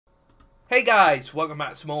Hey guys, welcome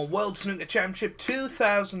back to some more World Snooker Championship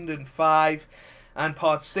 2005 and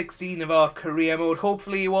part 16 of our career mode.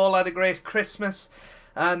 Hopefully you all had a great Christmas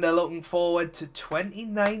and are looking forward to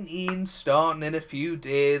 2019 starting in a few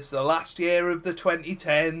days. The last year of the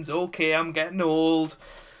 2010s. Okay, I'm getting old.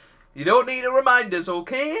 You don't need to remind us,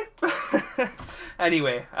 okay?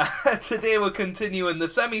 Anyway, today we're continuing the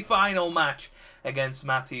semi-final match against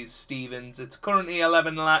Matthew Stevens. It's currently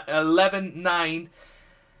 11-9.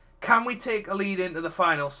 Can we take a lead into the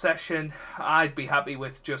final session? I'd be happy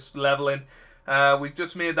with just levelling. We've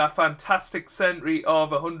just made that fantastic century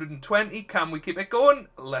of 120. Can we keep it going?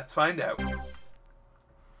 Let's find out. I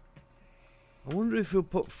wonder if he'll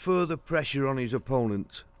put further pressure on his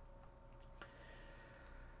opponent.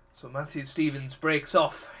 So Matthew Stevens breaks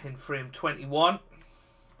off in frame 21.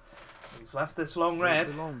 He's left this long red.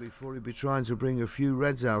 Won't be long before he'll be trying to bring a few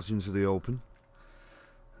reds out into the open.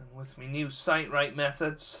 And with my new sight right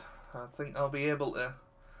methods, I think I'll be able to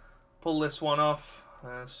pull this one off,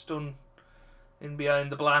 stun in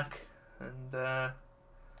behind the black, and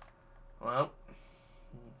well,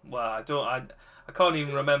 I can't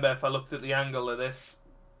even remember if I looked at the angle of this.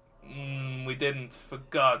 We didn't, for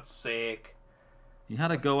God's sake. He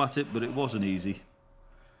had a go at it, but it wasn't easy.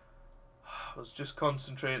 I was just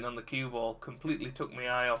concentrating on the cue ball, completely took my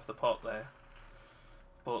eye off the pot there.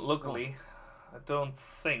 But luckily, I don't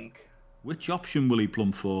think... Which option will he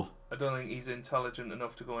plump for? I don't think he's intelligent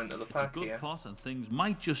enough to go into the pack here. It's a good pot and things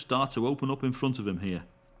might just start to open up in front of him here.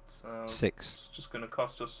 So 6. It's just going to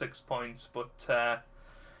cost us 6 points, but that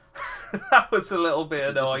was a little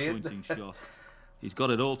bit annoying. Shot. He's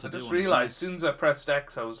got it all to I do. just realised as soon as I pressed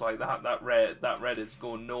X, I was like, that red is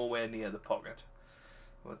going nowhere near the pocket.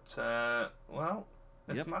 But well,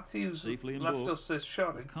 if Matthews left us this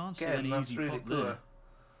shot again, that's really poor.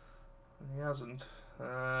 He hasn't.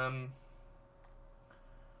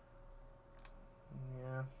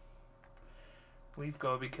 Yeah, we've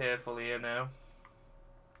got to be careful here now.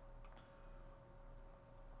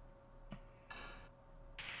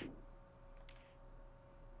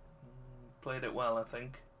 Played it well, I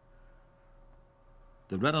think.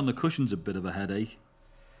 The red on the cushion's a bit of a headache.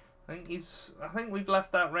 I think we've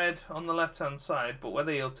left that red on the left-hand side, but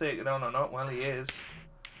whether he'll take it on or not, well, he is.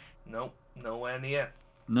 Nope, nowhere near.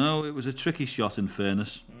 No, it was a tricky shot, in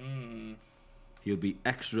fairness. He'll be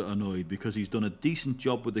extra annoyed because he's done a decent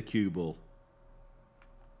job with the cue ball.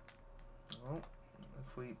 Well,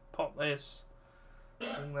 if we pop this,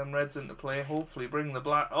 bring them reds into play, hopefully bring the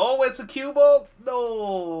black... Oh, it's a cue ball!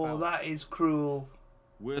 No, that is cruel.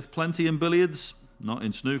 Worth plenty in billiards, not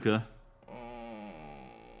in snooker.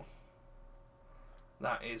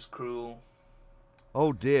 That is cruel.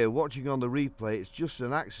 Oh dear, watching on the replay, it's just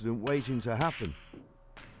an accident waiting to happen.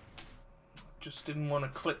 Just didn't want to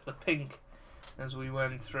clip the pink as we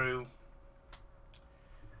went through.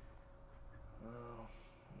 Oh,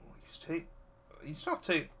 he's not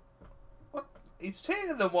taking... What? He's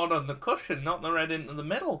taking the one on the cushion, not the red into the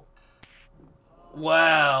middle.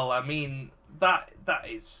 Well, I mean, that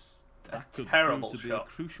is a terrible shot. Be a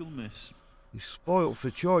crucial miss. He's spoilt for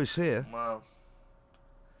choice here. Wow.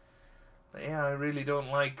 But yeah, I really don't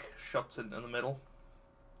like shots into the middle.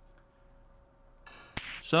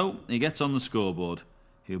 So, he gets on the scoreboard.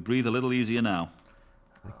 He'll breathe a little easier now.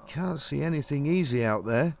 I can't see anything easy out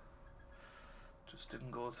there. Just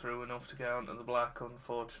didn't go through enough to get onto the black,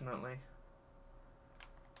 unfortunately.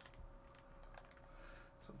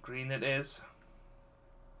 So green it is.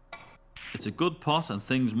 It's a good pot and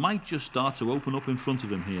things might just start to open up in front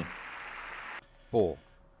of him here. 4.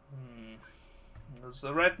 There's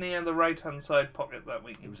the red near the right-hand side pocket that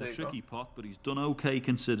we can take off. It was a tricky pot, but he's done okay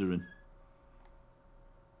considering.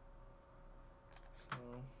 So,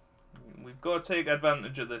 we've got to take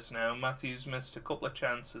advantage of this now. Matthew's missed a couple of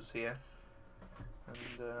chances here. And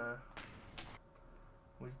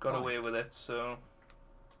we've got away with it, so...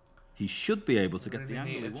 He should be able to get the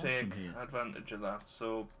angle he wants from here. need to take advantage of that.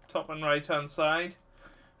 So, top and right-hand side.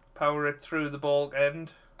 Power it through the ball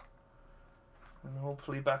end. And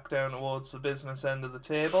hopefully back down towards the business end of the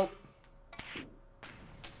table.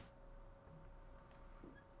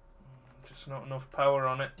 Just not enough power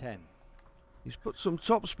on it. 10. He's put some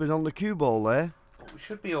topspin on the cue ball there. But we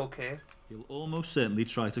should be okay. He'll almost certainly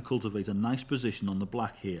try to cultivate a nice position on the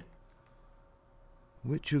black here.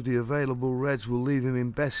 Which of the available reds will leave him in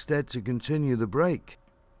best stead to continue the break?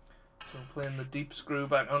 So playing the deep screw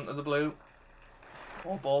back onto the blue.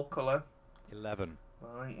 Or ball colour. 11.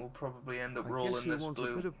 I think we'll probably end up rolling this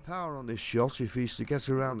blue. A bit of power on this shot if he's to get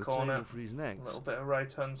around the corner table for his next. A little bit of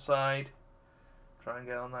right hand side. Try and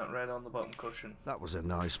get on that red on the bottom cushion. That was a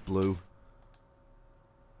nice blue.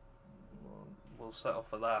 We'll we'll settle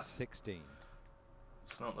for that. 16.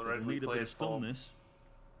 It's not the We'll red we need a bit played of stun for. this.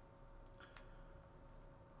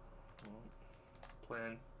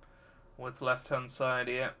 Playing with left hand side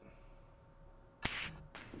here.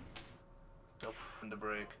 Oof, and a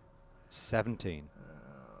break. 17.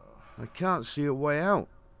 I can't see a way out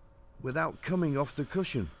without coming off the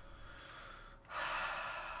cushion.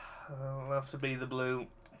 It'll have to be the blue.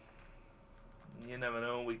 You never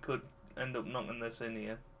know, we could end up knocking this in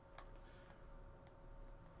here.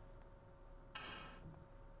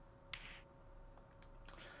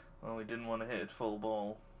 Well, we didn't want to hit it full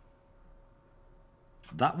ball.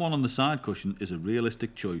 That one on the side cushion is a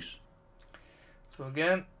realistic choice. So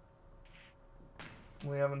again,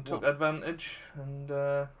 we haven't took advantage,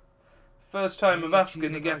 and first time of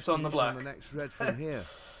asking, he gets on the black. The next red from here.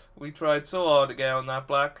 We tried so hard to get on that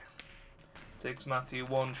black. Takes Matthew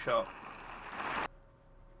one shot.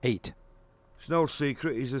 8. It's no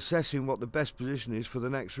secret he's assessing what the best position is for the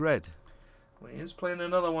next red. Well, he is playing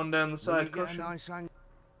another one down the Will side he get a cushion. nice angle?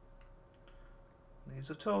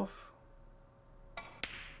 These are tough.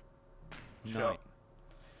 9. Shot.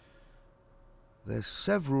 There's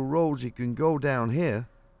several roads he can go down here.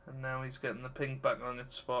 And now he's getting the pink back on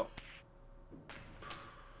its spot.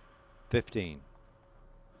 15.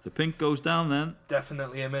 The pink goes down then.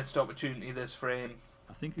 Definitely a missed opportunity this frame.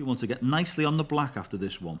 I think we want to get nicely on the black after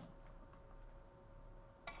this one.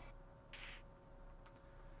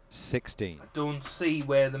 16. I don't see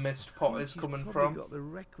where the missed pot is He's coming probably from. got the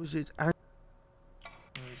requisite angle.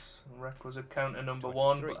 He's requisite counter number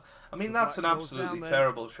 1. 23. But, I mean, The that's an black goes absolutely down there.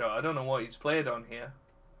 terrible shot. I don't know what he's played on here.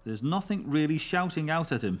 There's nothing really shouting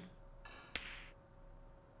out at him.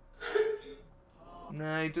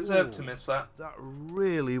 Nah, he deserved to Ooh. miss that. That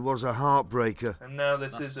really was a heartbreaker. And now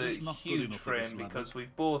this That's is a just not good huge enough at this frame level. because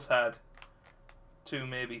we've both had 2,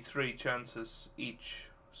 maybe 3 chances each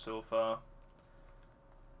so far.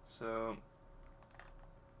 So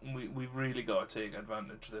we've really got to take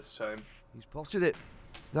advantage this time. He's potted it.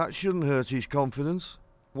 That shouldn't hurt his confidence.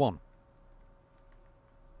 1.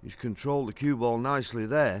 He's controlled the cue ball nicely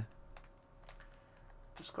there.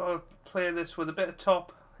 Just got to play this with a bit of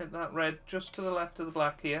top. Hit that red just to the left of the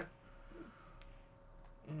black here.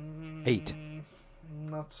 8.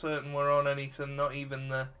 Not certain we're on anything, not even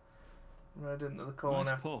the red into the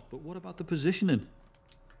corner. Nice pot, but what about the positioning?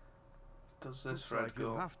 Does this Looks red like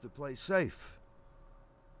he'll go? have to play safe.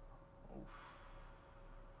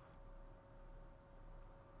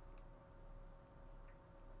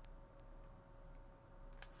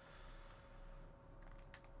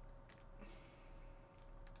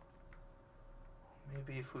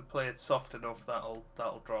 Maybe if we play it soft enough, that'll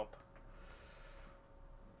drop.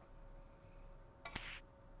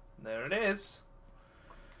 There it is.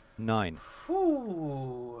 9.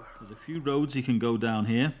 Whew. There's a few roads he can go down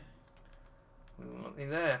here. We were lucky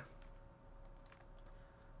there.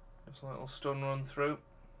 Just a little stun run through.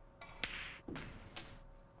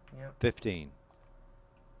 Yep. 15.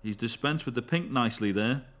 He's dispensed with the pink nicely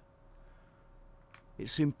there.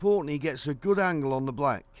 It's important he gets a good angle on the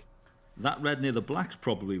black. That red near the black's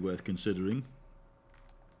probably worth considering.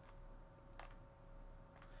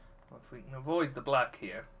 Well, if we can avoid the black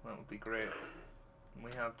here, that would be great. And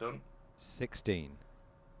we have done. 16.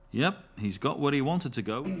 Yep, he's got where he wanted to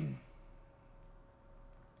go.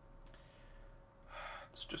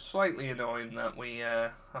 It's just slightly annoying that we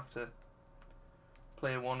have to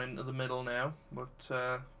play one into the middle now, but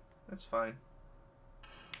it's fine.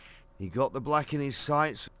 He got the black in his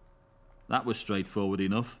sights. That was straightforward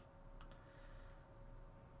enough.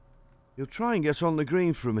 He'll try and get on the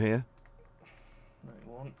green from here. No, he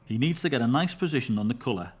won't. He needs to get a nice position on the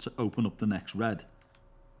colour to open up the next red.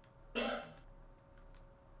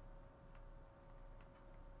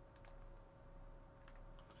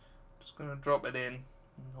 Just going to drop it in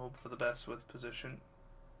and hope for the best with position.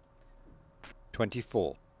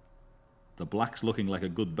 24. The black's looking like a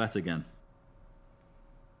good bet again.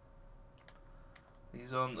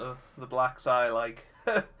 He's on the black's eye like.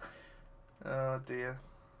 Oh dear.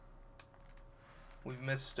 We've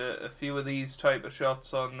missed a few of these type of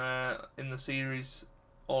shots on in the series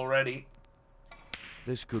already.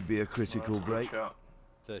 This could be a critical Well, that's a good break. shot.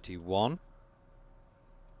 31.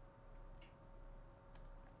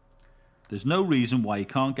 There's no reason why he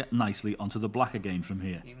can't get nicely onto the black again from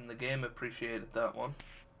here. Even the game appreciated that one.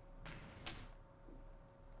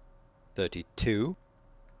 32.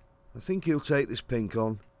 I think he'll take this pink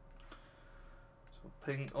on. So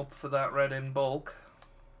ping up for that red in bulk.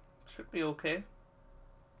 Should be okay.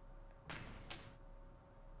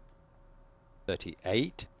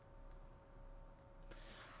 38.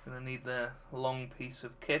 Gonna need the long piece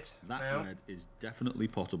of kit That now. red is definitely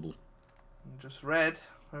potable. Just red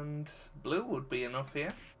and blue would be enough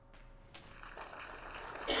here.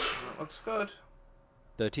 That looks good.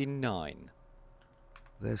 39.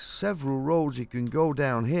 There's several roads you can go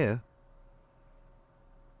down here.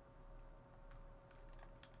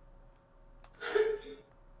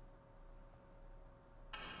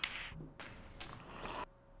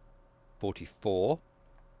 44.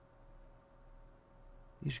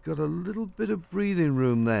 He's got a little bit of breathing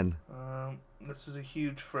room then. This is a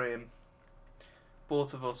huge frame.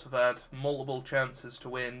 Both of us have had multiple chances to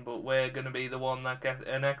win, but we're going to be the one that gets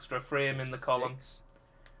an extra frame in the column. 6.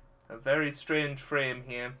 A very strange frame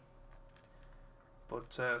here.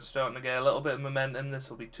 But starting to get a little bit of momentum.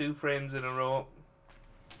 This will be 2 frames in a row.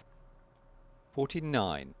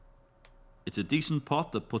 49. It's a decent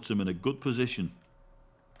pot that puts him in a good position.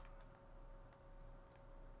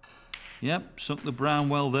 Yep, sunk the brown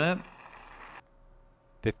well there.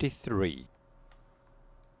 53.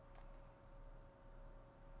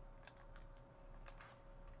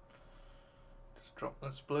 Just drop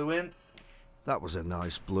this blue in. That was a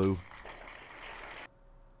nice blue.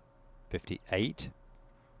 58.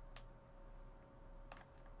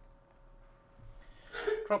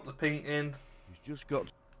 Drop the pink in. He's just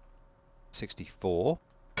got 64.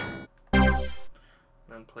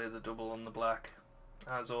 Then play the double on the black.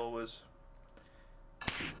 As always.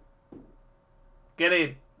 Get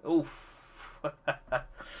in. Oof.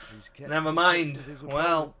 Never mind.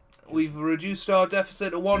 Well, we've reduced our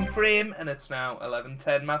deficit to 1 frame, and it's now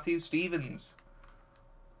 11-10 Matthew Stevens.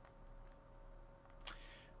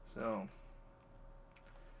 So,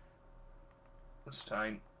 this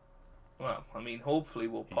time, well, I mean, hopefully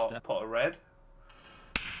we'll pot a red.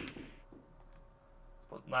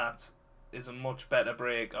 But that is a much better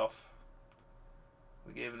break off.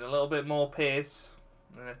 We gave it a little bit more pace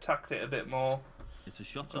and attacked it a bit more. It's a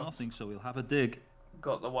shot to nothing, so we'll have a dig.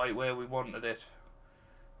 Got the white where we wanted it.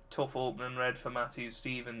 Tough opening red for Matthew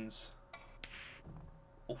Stevens.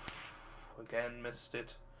 Oof, again missed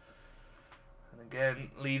it. And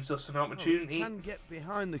again leaves us an opportunity. Can get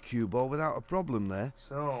behind the cue ball without a problem there.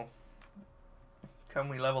 So, can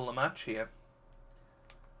we level the match here?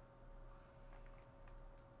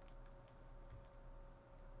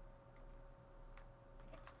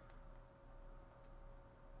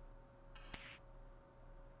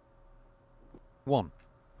 One.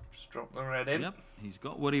 Just drop the red in. Yep, he's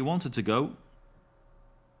got where he wanted to go.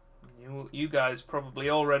 You guys probably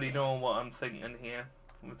already know what I'm thinking here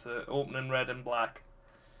with the opening red and black.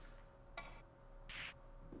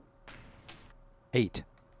 8.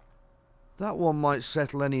 That one might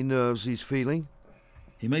settle any nerves he's feeling.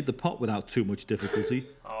 He made the pot without too much difficulty.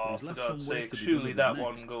 Oh, He's for left God's some work sake, to be surely done that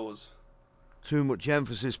next. one goes. Too much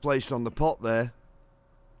emphasis placed on the pot there.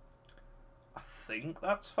 I think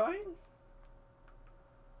that's fine.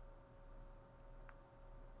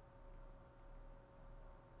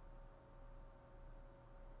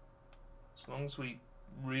 As long as we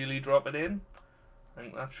really drop it in, I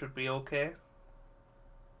think that should be okay.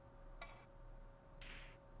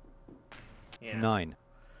 Yeah. 9.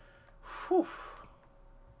 Whew.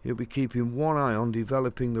 He'll be keeping one eye on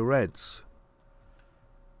developing the reds.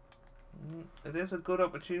 It is a good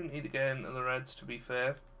opportunity to get into the reds, to be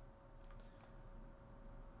fair.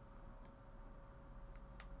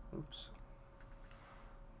 Oops.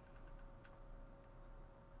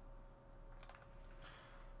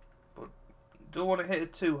 But don't want to hit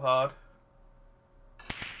it too hard.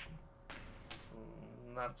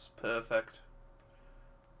 That's perfect.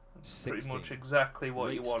 That's pretty 16. much exactly what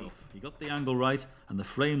Great you want. stuff. He got the angle right, and the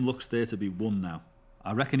frame looks there to be won now.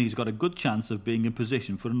 I reckon he's got a good chance of being in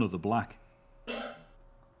position for another black.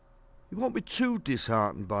 You won't be too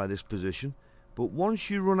disheartened by this position, but once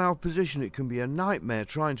you run out of position it can be a nightmare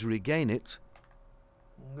trying to regain it.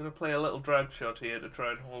 I'm going to play a little drag shot here to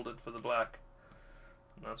try and hold it for the black.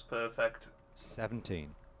 And that's perfect.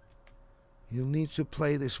 17. You'll need to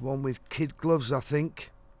play this one with kid gloves, I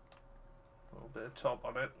think. A little bit of top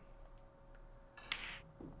on it.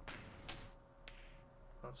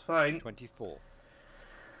 That's fine. 24.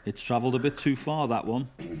 It's travelled a bit too far, that one.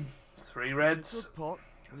 3 reds. Good pot.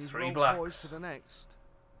 He's 3 well blacks. poised for the next.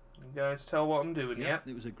 You guys tell what I'm doing, yeah?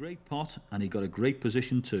 It was a great pot, and he got a great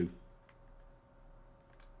position too.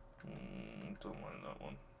 Don't like that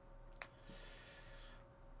one.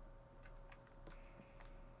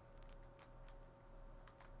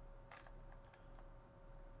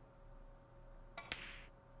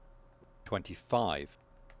 $25.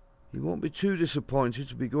 You won't be too disappointed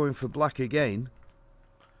to be going for black again.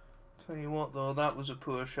 Tell you what though, that was a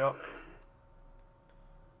poor shot.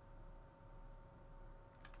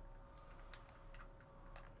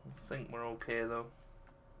 I think we're okay though.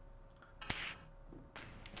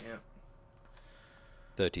 Yeah.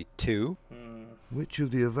 32. Which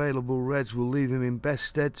of the available reds will leave him in best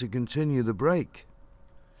stead to continue the break?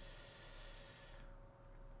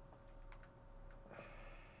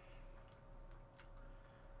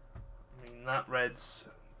 I mean, that red's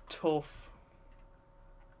tough.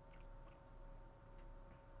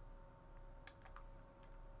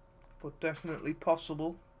 But definitely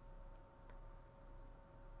possible.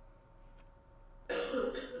 If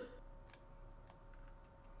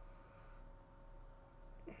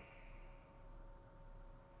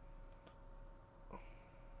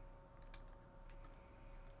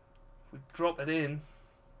we drop it in,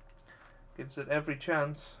 gives it every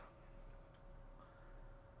chance.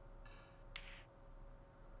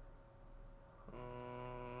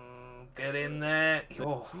 Get in there.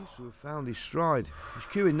 Oh. Seems to have found his stride. He's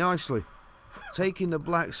queuing nicely. Taking the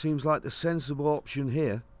black seems like the sensible option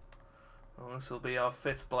here. Well, this will be our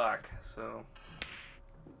 5th black, so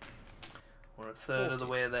we're a third 40. of the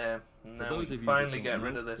way there. Now For we those can of you finally that get don't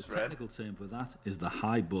rid know, of this the red. technical term for that is the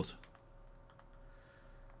high butt.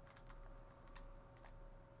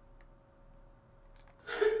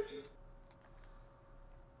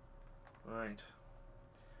 Right.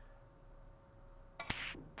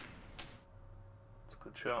 It's a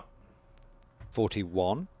good shot.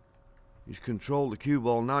 41. He's controlled the cue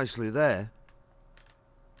ball nicely there.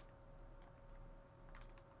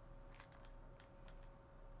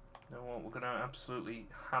 You know what? We're going to absolutely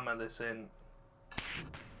hammer this in.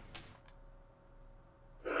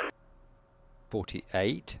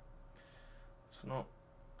 48. It's not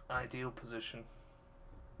ideal position.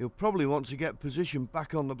 He'll probably want to get position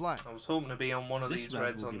back on the black. I was hoping to be on one of This these red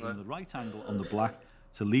reds will on give him the the right angle on the black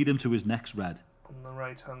to lead him to his next red.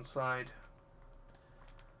 right hand side.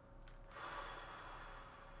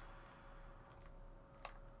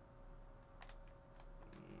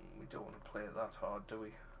 We don't want to play it that hard, do we?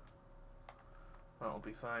 That'll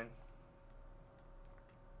be fine.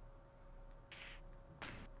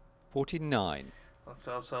 49. Left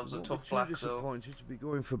ourselves a Won't tough be too black though. disappointed to be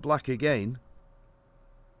going for black again.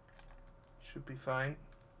 Should be fine.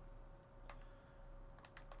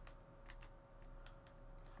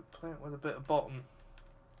 If we play it with a bit of bottom,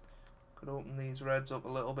 could open these reds up a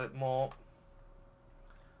little bit more.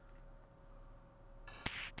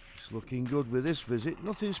 It's looking good with this visit.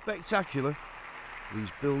 Nothing spectacular. He's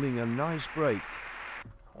building a nice break.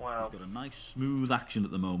 Wow. He's got a nice smooth action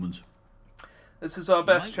at the moment. This is our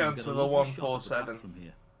best Might chance get a of a lovely shot at the 147 black from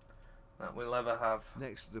here. that we'll ever have.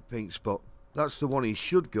 Next to the pink spot. That's the one he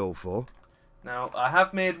should go for. Now, I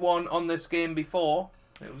have made one on this game before.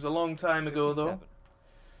 It was a long time ago, though. 57.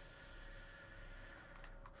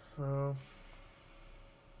 So,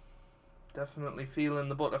 definitely feeling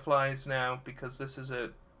the butterflies now because this is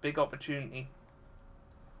a big opportunity.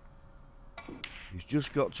 He's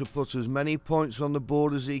just got to put as many points on the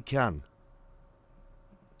board as he can.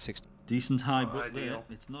 60. Decent high not butt there. ideal.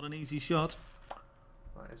 It's not an easy shot.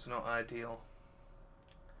 That is not ideal.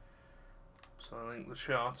 So I think the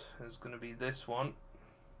shot is going to be this one.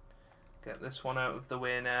 Get this one out of the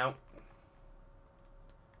way now.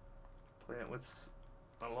 Play it with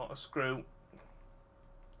a lot of screw.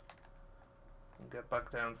 And get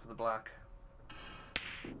back down for the black.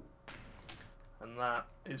 And that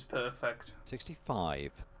is perfect.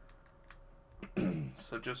 65.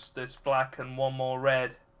 So just this black and one more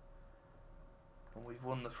red. And we've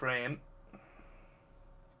won the frame.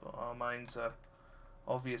 But our minds are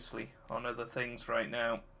obviously on other things right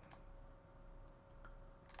now.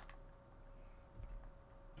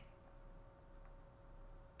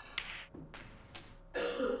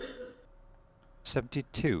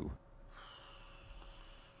 $72.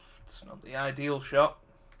 It's not the ideal shot.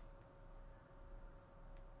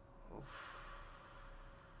 Oof.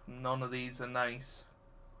 None of these are nice.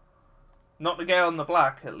 Not to get on the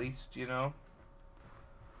black, at least, you know.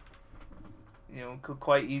 You know, could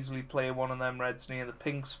quite easily play one of them reds near the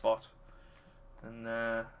pink spot, and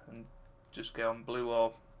just get on blue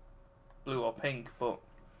or pink. But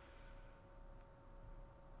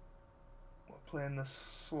we're playing the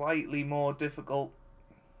slightly more difficult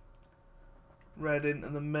red into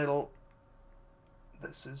the middle.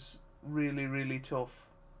 This is really, really tough.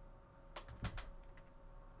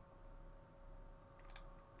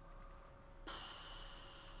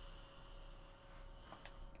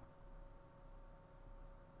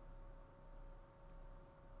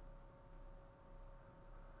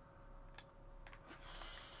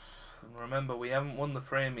 Remember, we haven't won the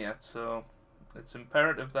frame yet, so it's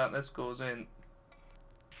imperative that this goes in.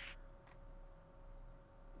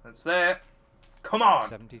 It's there. Come on!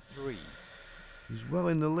 73. He's well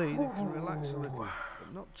in the lead. He can relax a little,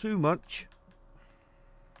 but not too much.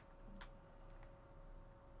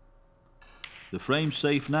 The frame's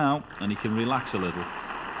safe now, and he can relax a little.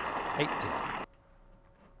 80.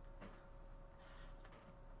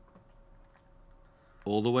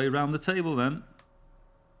 All the way round the table then.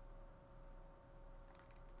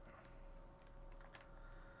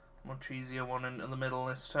 Much easier one into the middle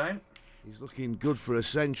this time. He's looking good for a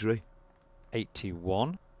century.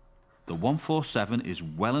 81. The 147 is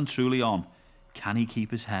well and truly on. Can he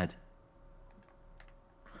keep his head?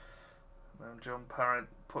 Now John Parrott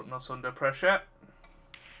putting us under pressure.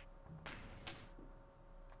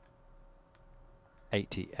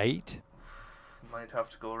 88. Might have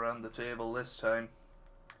to go around the table this time.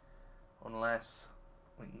 Unless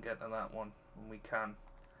we can get to that one. And we can.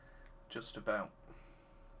 Just about.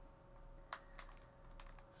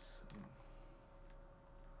 So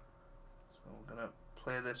we're going to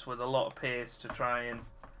play this with a lot of pace to try and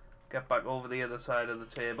get back over the other side of the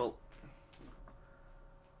table.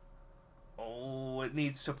 Oh, it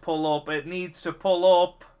needs to pull up. It needs to pull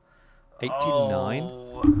up. 89.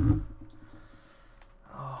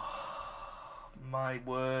 Oh, my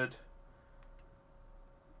word.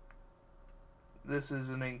 This is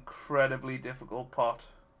an incredibly difficult pot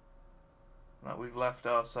that we've left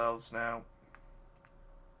ourselves now.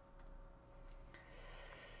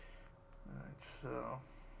 Right, so...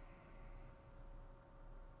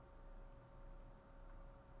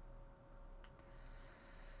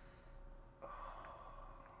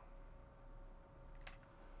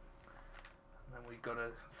 We've got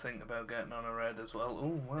to think about getting on a red as well.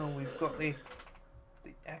 Oh, well, we've got the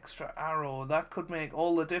extra arrow. That could make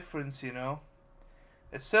all the difference, you know.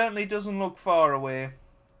 It certainly doesn't look far away.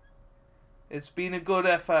 It's been a good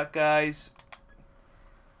effort, guys.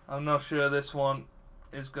 I'm not sure this one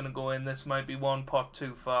is going to go in. This might be one pot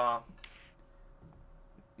too far.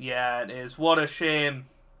 Yeah, it is. What a shame.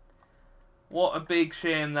 What a big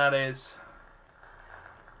shame that is.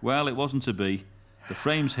 Well, it wasn't to be. The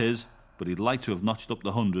frame's his, but he'd like to have notched up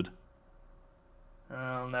the 100.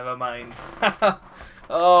 Oh, never mind.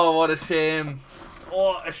 Oh, what a shame.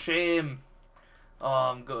 What a shame.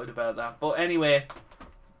 Oh, I'm gutted about that. But anyway,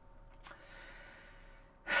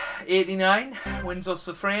 89 wins us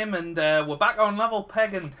the frame, and we're back on level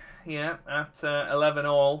pegging here at 11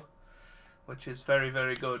 all, which is very,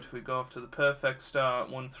 very good. We go off to the perfect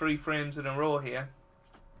start. Won 3 frames in a row here.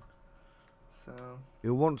 So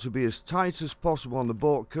You'll want to be as tight as possible on the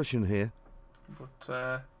baulk cushion here.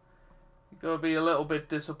 But you've got to be a little bit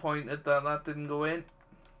disappointed that that didn't go in.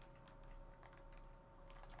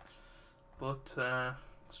 But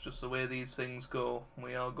it's just the way these things go.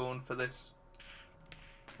 We are going for this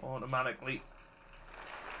automatically.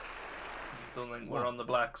 Don't think we're on the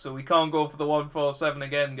black, so we can't go for the 147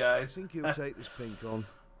 again, guys. I think he'll take this pink on.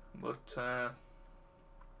 But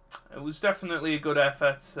it was definitely a good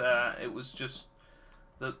effort. It was just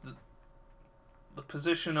the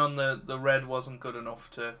position on the red wasn't good enough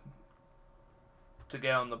to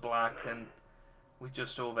get on the black, and we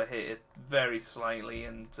just overhit it very slightly,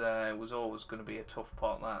 and it was always going to be a tough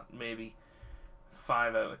pot. That maybe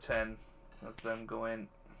 5 out of 10 of them go in.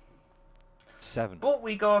 7. But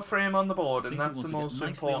we got a frame on the board, and that's the most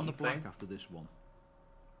important thing. After this one.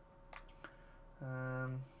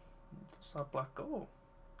 Does that black go?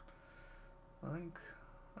 I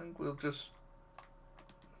think we'll just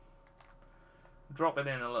drop it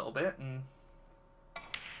in a little bit, and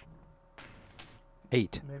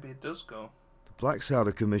 8. maybe it does go. The black's out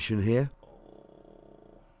of commission here.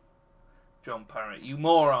 Oh, John Parrott, you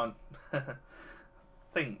moron! I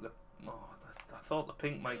thought the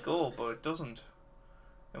pink might go, but it doesn't.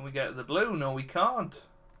 And we get the blue. No, we can't.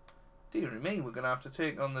 Dear me, we're gonna have to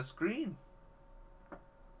take on this green,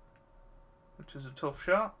 which is a tough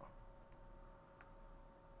shot.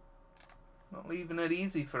 Not leaving it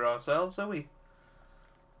easy for ourselves, are we?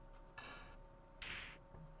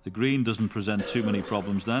 The green doesn't present too many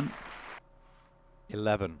problems then.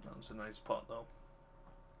 11. That was a nice pot, though.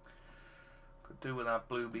 Could do with that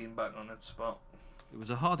blue being back on its spot. It was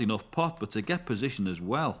a hard enough pot, but to get position as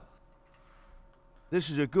well. This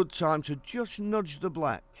is a good time to just nudge the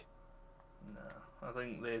black. No, I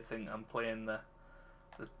think they think I'm playing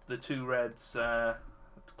the 2 reds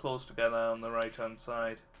close together on the right hand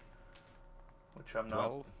side, which I'm not,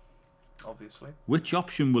 12. obviously. Which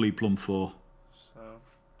option will he plump for? So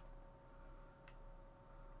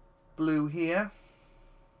blue here,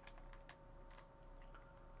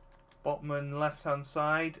 bottom and left hand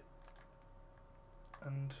side,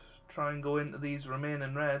 and try and go into these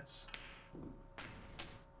remaining reds.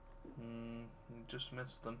 Just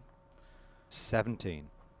missed them. 17.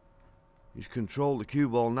 He's controlled the cue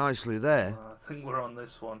ball nicely there. I think we're on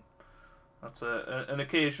this one. That's an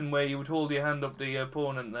occasion where you would hold your hand up to your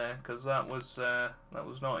opponent there, because that was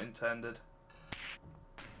not intended.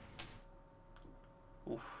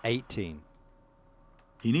 Oof. 18.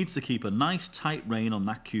 He needs to keep a nice tight rein on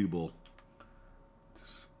that cue ball.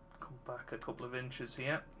 Just come back a couple of inches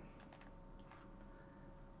here.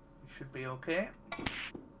 You should be okay.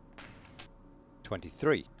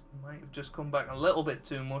 23. Might have just come back a little bit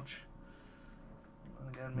too much.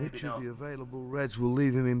 And again, maybe Which not. of the available reds will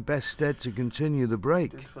leave him in best stead to continue the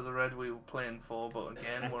break? Did for the red we were playing for, but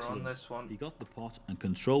again, we're on Excellent. this one. He got the pot and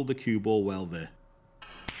controlled the cue ball well there.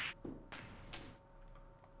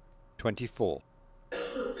 24.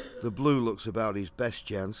 The blue looks about his best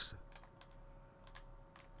chance.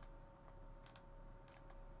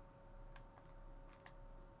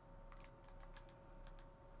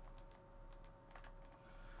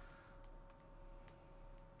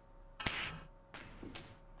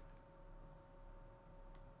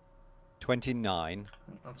 I 29.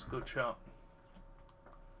 think that's a good shot.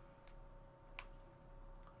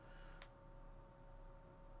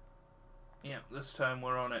 Yeah, this time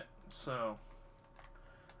we're on it. So,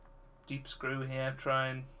 deep screw here, try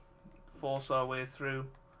and force our way through.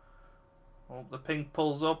 Hope the pink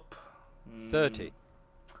pulls up. 30.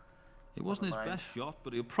 It wasn't his Never mind. best shot,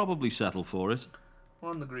 but he'll probably settle for it.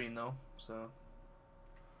 We're on the green though, so.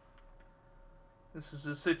 This is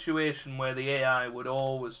a situation where the AI would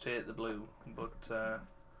always take the blue, but the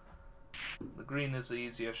green is the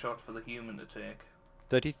easier shot for the human to take.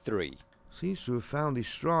 33. Seems to have found his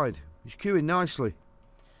stride. He's queuing nicely.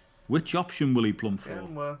 Which option will he plump for?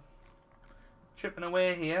 Again, we're chipping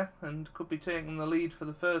away here and could be taking the lead for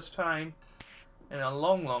the first time in a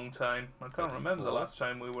long, long time. I can't remember the 34. last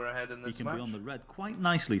time we were ahead in He this can match. be on the red quite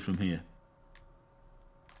nicely from here.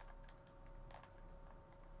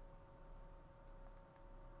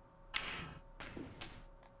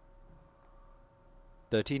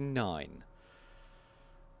 39.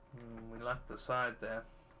 We lacked the side there.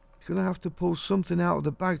 He's going to have to pull something out of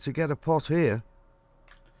the bag to get a pot here.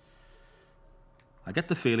 I get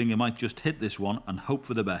the feeling he might just hit this one and hope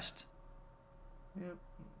for the best. Yep,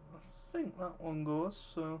 I think that one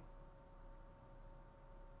goes, so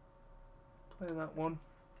play that one.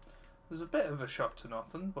 There's a bit of a shot to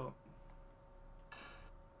nothing, but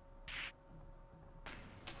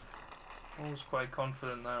I was quite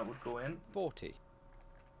confident that would go in. 40.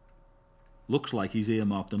 Looks like he's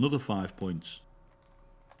earmarked another 5 points.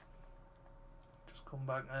 Just come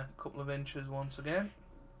back a couple of inches once again.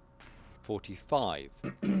 45.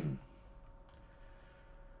 And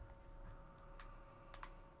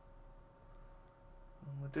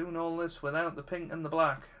we're doing all this without the pink and the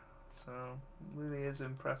black, so it really is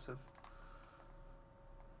impressive.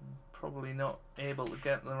 Probably not able to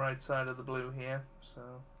get the right side of the blue here, so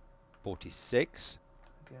 46.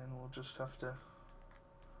 again we'll just have to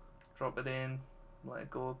drop it in, let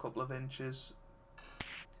it go a couple of inches.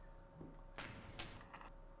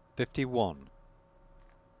 51.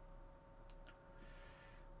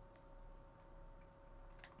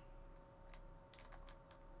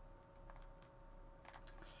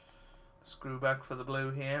 Screw back for the blue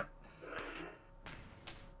here.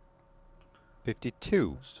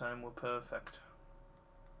 52. This time we're perfect.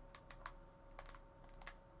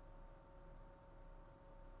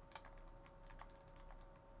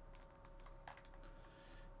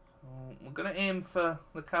 So we're going to aim for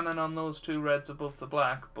the cannon on those two reds above the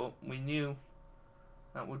black, but we knew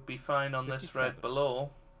that would be fine on this 57. red below.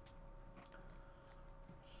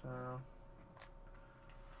 So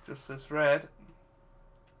just this red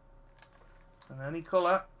and any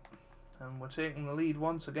colour, and we're taking the lead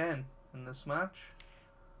once again in this match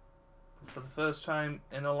for the first time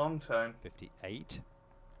in a long time. 58.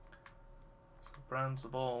 So Brand's the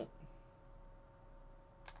ball.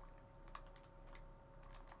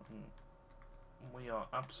 We are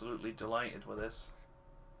absolutely delighted with this.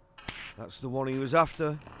 That's the one he was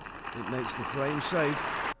after. It makes the frame safe.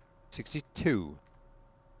 62.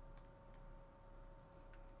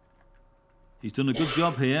 He's done a good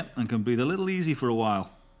job here and can breathe a little easy for a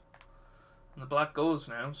while. And the black goes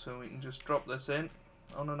now, so we can just drop this in,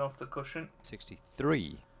 on and off the cushion.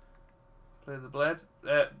 63. Play the black,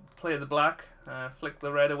 flick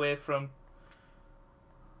the red away from.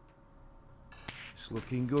 It's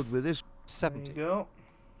looking good with this. There you 70. go.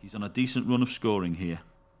 He's on a decent run of scoring here.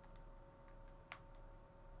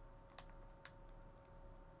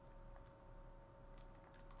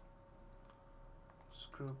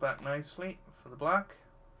 Screw back nicely for the black.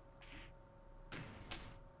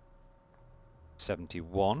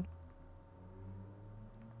 71.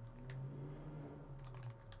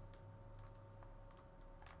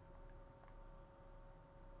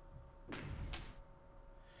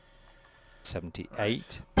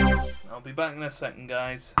 78. I'll be back in a second,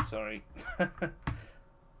 guys. Sorry.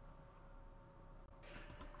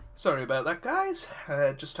 Sorry about that, guys.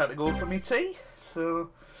 Just had to go for me tea. So,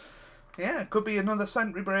 yeah, it could be another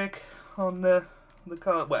century break on the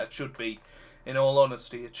card. Well, it should be. In all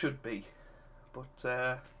honesty, it should be.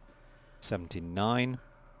 But, 79.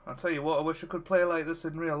 I'll tell you what, I wish I could play like this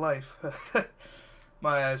in real life.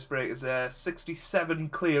 My icebreaker is 67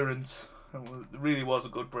 clearance. It really was a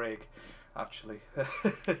good break, actually.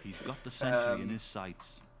 He's got the century in his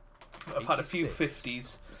sights. I've had a few 86.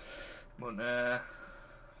 50s, but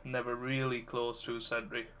never really close to a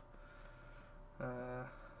century.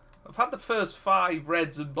 I've had the first 5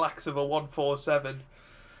 reds and blacks of a 147,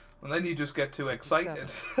 and then you just get too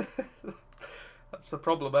excited. That's the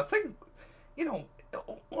problem. I think, you know,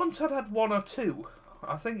 once I'd had 1 or 2,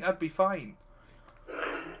 I think I'd be fine.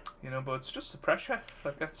 You know, but it's just the pressure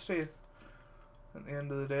that gets to you at the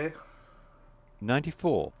end of the day.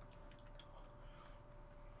 94.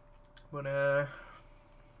 But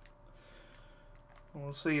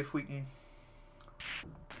we'll see if we can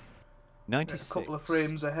get 96. a couple of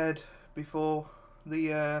frames ahead before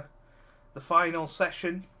the final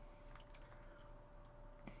session.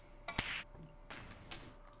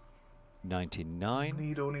 99.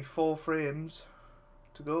 Need only 4 frames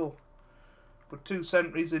to go. But 2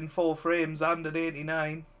 centuries in 4 frames and an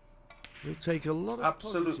 89. It'll take a lot of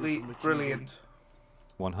Absolutely positive from brilliant.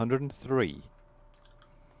 103.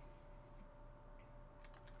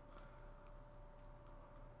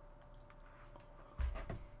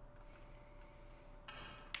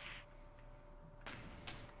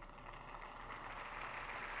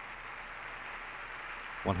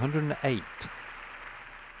 $108.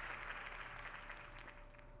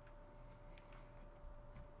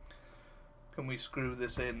 Can we screw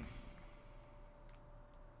this in?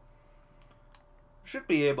 Should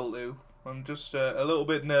be able to. I'm just a little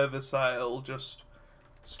bit nervous that it'll just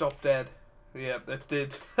stop dead. Yep, it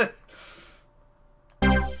did.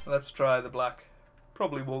 Let's try the black.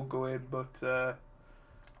 Probably won't go in, but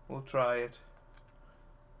we'll try it.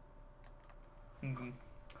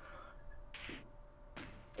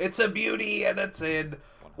 It's a beauty and it's in.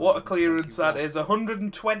 What a clearance that is.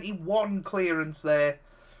 121 clearance there.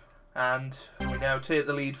 And we now take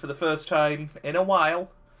the lead for the first time in a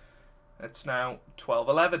while. It's now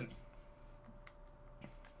 12-11.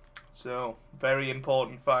 So, very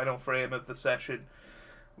important final frame of the session.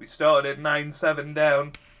 We started at 9-7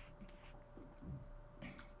 down.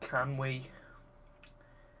 Can we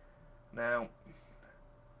now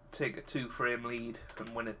take a 2-frame lead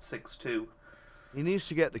and win it 6-2? He needs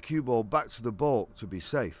to get the cue ball back to the baulk to be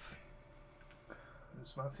safe.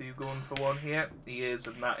 Is Matthew going for one here? He is,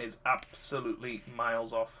 and that is absolutely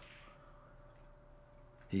miles off.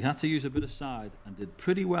 He had to use a bit of side and did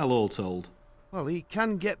pretty well, all told. Well, he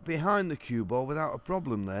can get behind the cue ball without a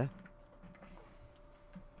problem there.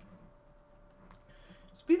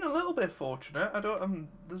 It's been a little bit fortunate.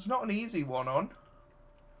 There's not an easy one on.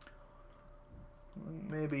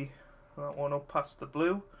 Maybe that one up past the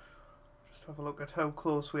blue. Just have a look at how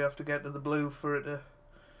close we have to get to the blue for it to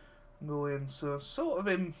go in. So sort of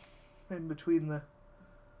in between the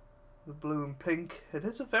blue and pink. It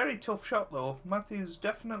is a very tough shot though. Matthew's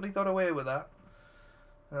definitely got away with that.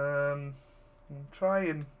 We'll try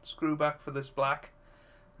and screw back for this black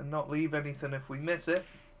and not leave anything if we miss it.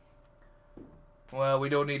 Well, we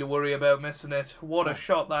don't need to worry about missing it. What a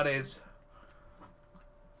shot that is.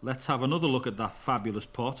 Let's have another look at that fabulous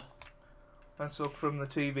pot. Let's look from the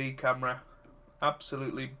TV camera.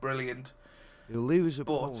 Absolutely brilliant. He'll leave his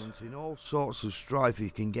opponent in all sorts of strife. He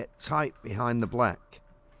can get tight behind the black.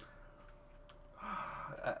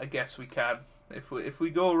 I guess we can. If we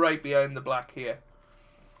go right behind the black here.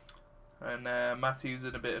 And Matthew's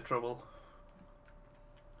in a bit of trouble.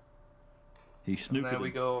 He snookered there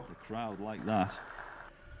we go. the crowd like that.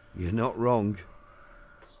 You're not wrong.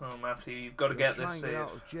 So Matthew, you've got to get this Try and get out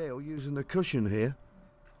safe. of jail using the cushion here.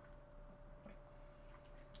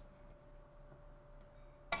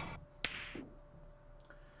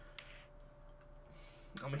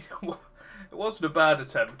 I mean, it wasn't a bad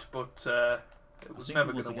attempt, but it was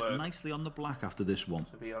never going to get work. nicely on the black after this one.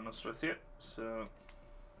 To be honest with you, so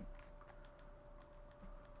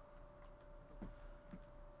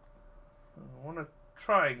I want to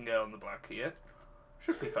try and get on the black here.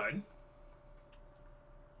 Should be fine.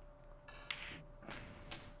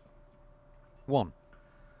 1.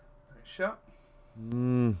 Nice shot.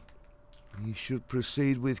 He should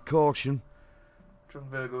proceed with caution. John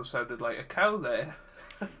Virgo sounded like a cow there.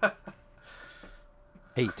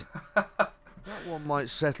 8. That one might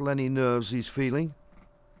settle any nerves he's feeling.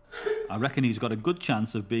 I reckon he's got a good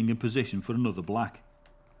chance of being in position for another black.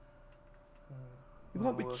 You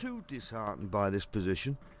won't be too disheartened by this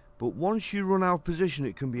position, but once you run out of position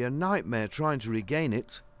it can be a nightmare trying to regain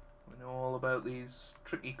it. We know all about these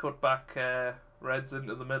tricky cutback reds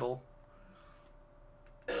into the middle.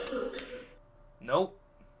 Nope.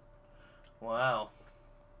 Wow.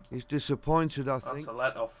 He's disappointed, I think. That's a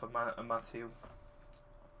let-off for Matthew.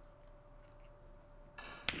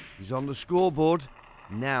 He's on the scoreboard.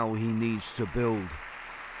 Now he needs to build.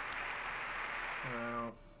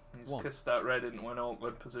 Well, he's kissed that red into an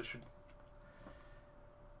awkward position.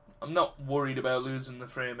 I'm not worried about losing the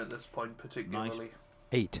frame at this point particularly. Nice.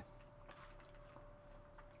 8.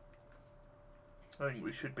 I think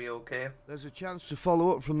we should be okay. There's a chance to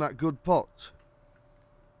follow up from that good pot.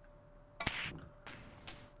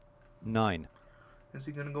 9. Is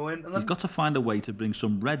he going to go into He's them? got to find a way to bring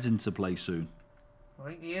some reds into play soon. I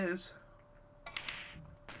think he is.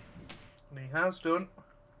 And he has done.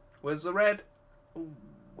 Where's the red? Ooh.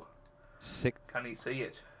 6. Can he see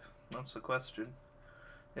it? That's the question.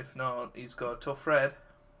 If not, he's got a tough red.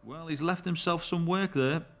 Well, he's left himself some work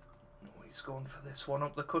there. Oh, he's going for this one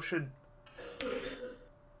up the cushion.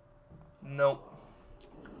 Nope.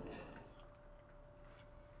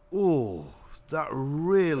 Oh, that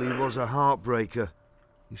really was a heartbreaker.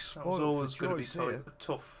 He That was spoiled always for going to be choice here.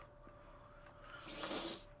 tough.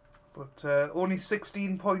 But only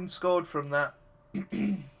 16 points scored from that.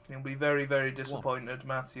 He'll be very, very disappointed,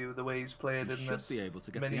 Matthew, the way he's played He in should this be able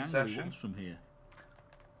to get mini the angle he session. wants from here.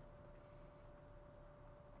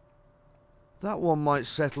 That one might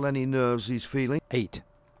settle any nerves he's feeling. 8.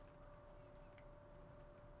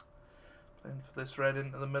 Playing for this red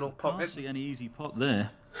into the middle Can't pocket, see any easy pot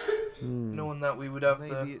there. knowing that we would have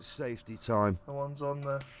Maybe it's safety time. the ones on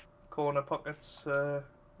the corner pockets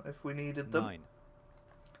if we needed them. 9.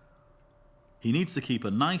 He needs to keep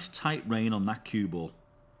a nice tight rein on that cue ball.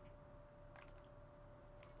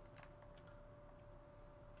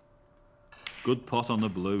 Good pot on the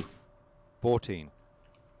blue. 14.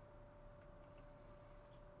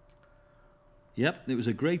 Yep, it was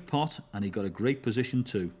a great pot and he got a great position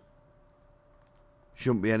too.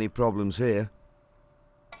 Shouldn't be any problems here.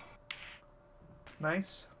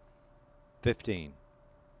 Nice. 15.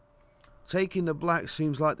 Taking the black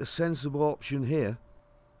seems like the sensible option here.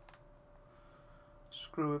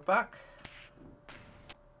 Screw it back.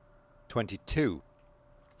 22.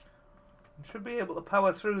 Should be able to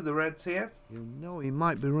power through the reds here. You know he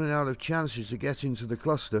might be running out of chances to get into the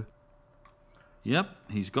cluster. Yep,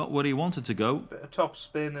 he's got where he wanted to go. Bit of top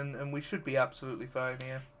spin and we should be absolutely fine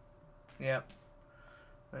here. Yep.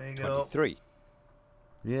 There you go. 23.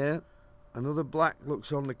 Yeah, another black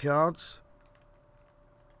looks on the cards.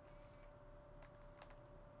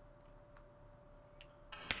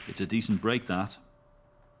 It's a decent break, that.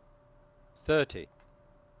 30.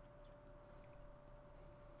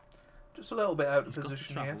 Just a little bit out of He's got to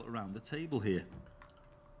position here. travel around the table here.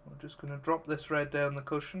 We're just going to drop this red down the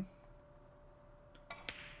cushion.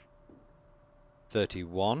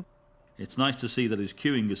 31. It's nice to see that his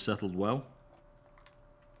cueing is settled well.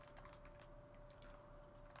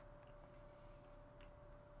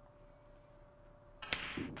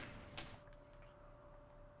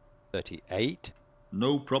 $38.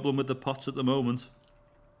 No problem with the pots at the moment.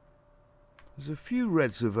 There's a few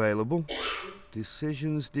reds available.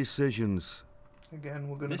 Decisions, decisions. Again,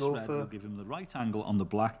 we're going to This go red for will give him the right angle on the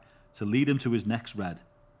black to lead him to his next red.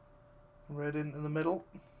 red into the middle.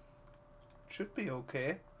 Should be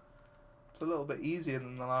okay. It's a little bit easier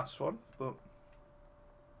than the last one, but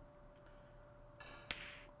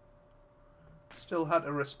still had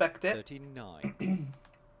to respect it. 39.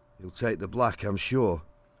 He'll take the black, I'm sure.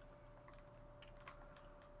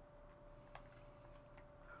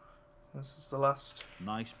 This is the last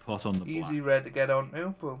Nice pot on the easy black. red to get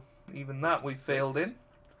onto, but even that we failed in.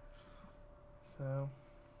 So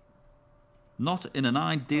Not in an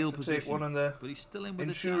ideal have to position, take one of the but he's still in with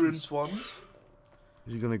insurance a chance. ones.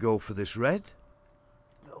 Is he going to go for this red?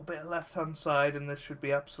 A little bit of left hand side, and this should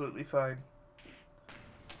be absolutely fine.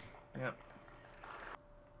 Yep,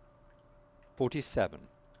 47.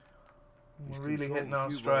 we're He's really controlled hitting the our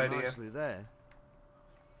cue ball stride here. nicely there.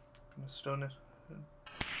 Must done it.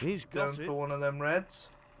 He's Down got it. for one of them reds.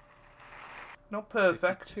 Not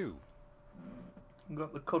perfect. 52.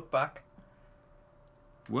 Got the cut back.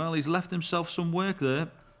 Well, he's left himself some work there.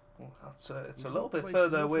 Well, it's He's a not little bit placed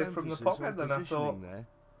further enough away from the emphasis pocket on than I thought. positioning there.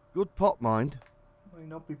 Good pot, mind. Might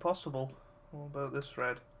not be possible. What about this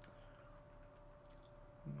red?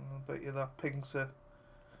 I bet you that pink's a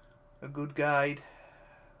good guide.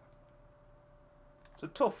 It's a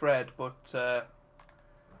tough red, but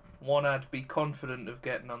one I'd be confident of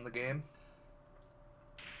getting on the game.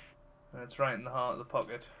 And it's right in the heart of the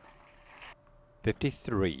pocket.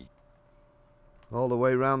 53. All the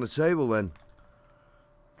way round the table then.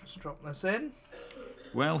 Just drop this in.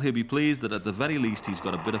 Well, he'll be pleased that at the very least he's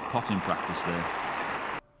got a bit of potting practice there.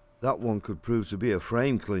 That one could prove to be a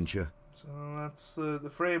frame clincher. So that's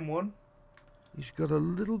the frame one. He's got a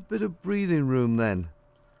little bit of breathing room then.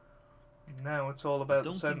 Now it's all I about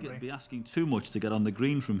don't the think century. it'd be asking too much to get on the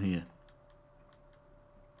green from here.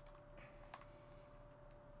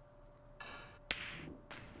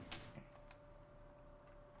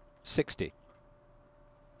 $60.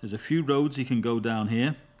 There's a few roads he can go down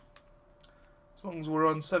here. As long as we're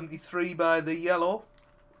on 73 by the yellow,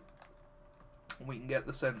 we can get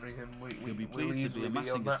the century and He'll be we'll pleased to be easily be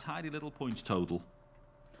amassing on a that. tidy little points total.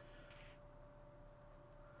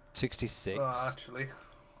 66. Oh, actually,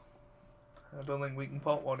 I don't think we can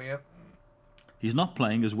pot one here. He's not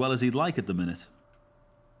playing as well as he'd like at the minute.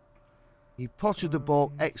 He potted the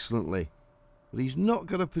ball excellently, but he's not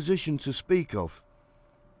got a position to speak of.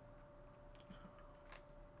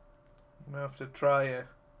 I'm going to have to try a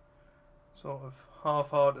sort of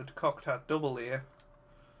half-hearted cocked-hat double here.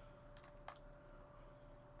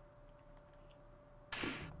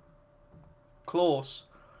 Close.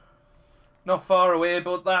 Not far away,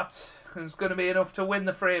 but that is going to be enough to win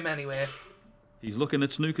the frame anyway. He's looking at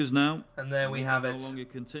snookers now. And there we have it. No longer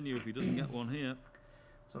continue if he doesn't get one here.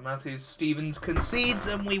 So Matthew Stevens concedes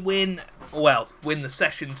and we win, well, win the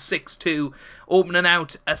session 6-2, opening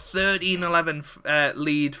out a 13-11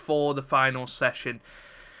 lead for the final session.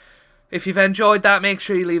 If you've enjoyed that, make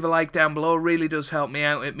sure you leave a like down below. It really does help me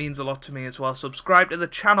out. It means a lot to me as well. Subscribe to the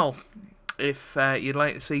channel if you'd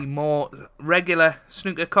like to see more regular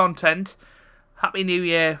snooker content. Happy New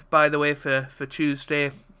Year, by the way, for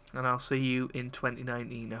Tuesday. And I'll see you in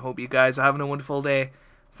 2019. I hope you guys are having a wonderful day.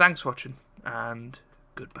 Thanks for watching, and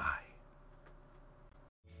goodbye.